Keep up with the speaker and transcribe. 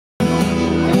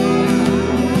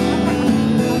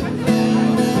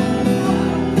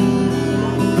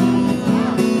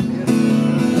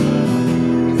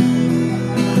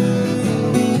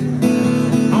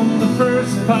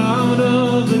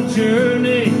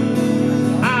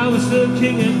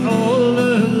looking at all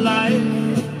the life.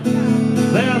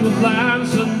 There were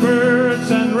plants and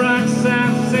birds and rocks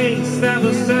and things. There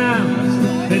were sounds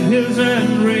and hills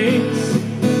and rings.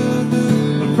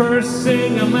 The first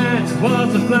thing I met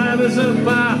was the flowers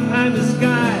above and the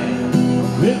sky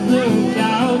with no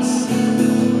clouds.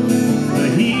 The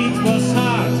heat was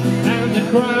hot and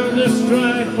the crowd was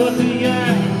dry, but the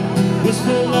air was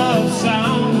full of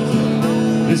sound.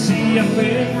 You see, I've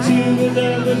been to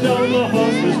another door, the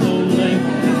horse was lonely.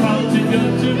 I found it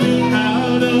good to be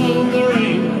out of the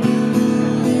rain.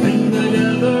 In the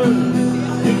desert,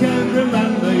 you can't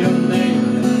remember your name,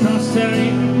 'cause there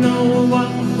ain't no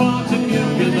one for to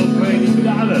give you the praise.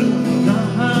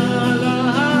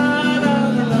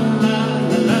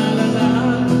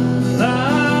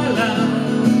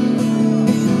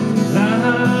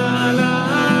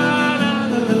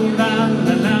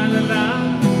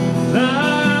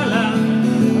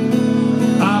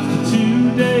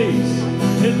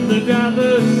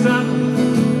 The sun,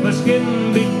 my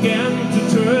skin began to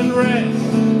turn red.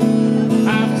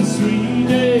 After 3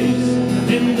 days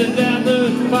in the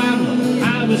desert farm,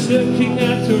 I was looking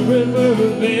at the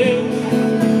riverbed,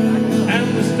 and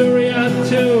the story I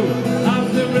told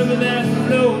of the river that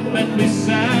flowed made me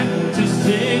sad to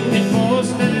think it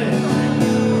was dead.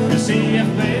 You see,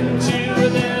 I've been to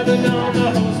another door, the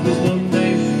horse was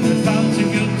lonely. It felt too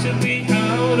good to be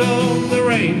out of the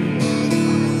rain.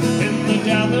 In the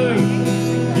desert,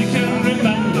 you can't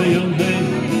remember your name,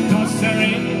 'cause there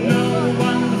ain't no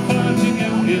one for to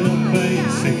give you the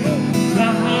praise. Sing la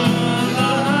la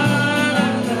la la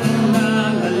la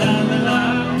la la la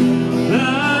la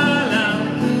la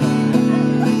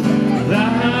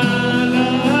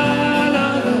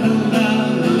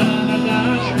la la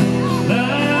la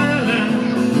la.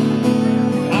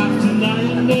 After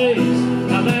 9 days,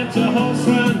 I let the horse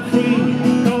run free,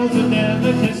 'cause the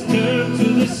desert has turned to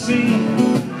the sea.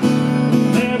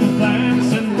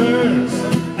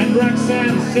 Rocks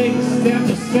and things that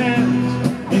the sand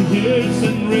and hills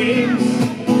and rings.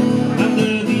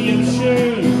 Under the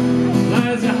ocean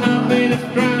lies a heart-made of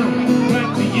ground, but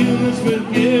the humans will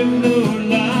give no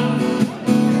love.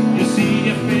 You see,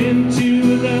 I've been to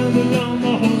another long,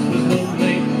 the horse was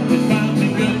lonely. It felt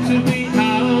too good to be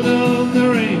out of the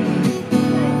rain.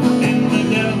 In the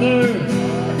desert,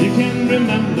 you can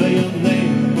remember your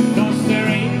name, 'cause there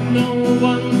ain't no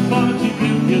one for to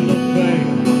give you the pain.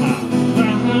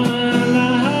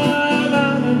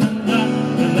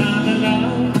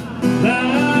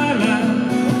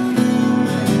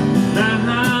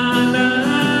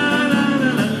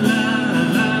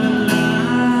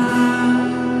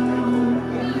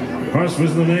 Horse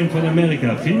was the name von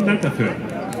Amerika. Vielen Dank dafür.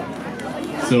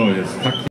 So, jetzt packt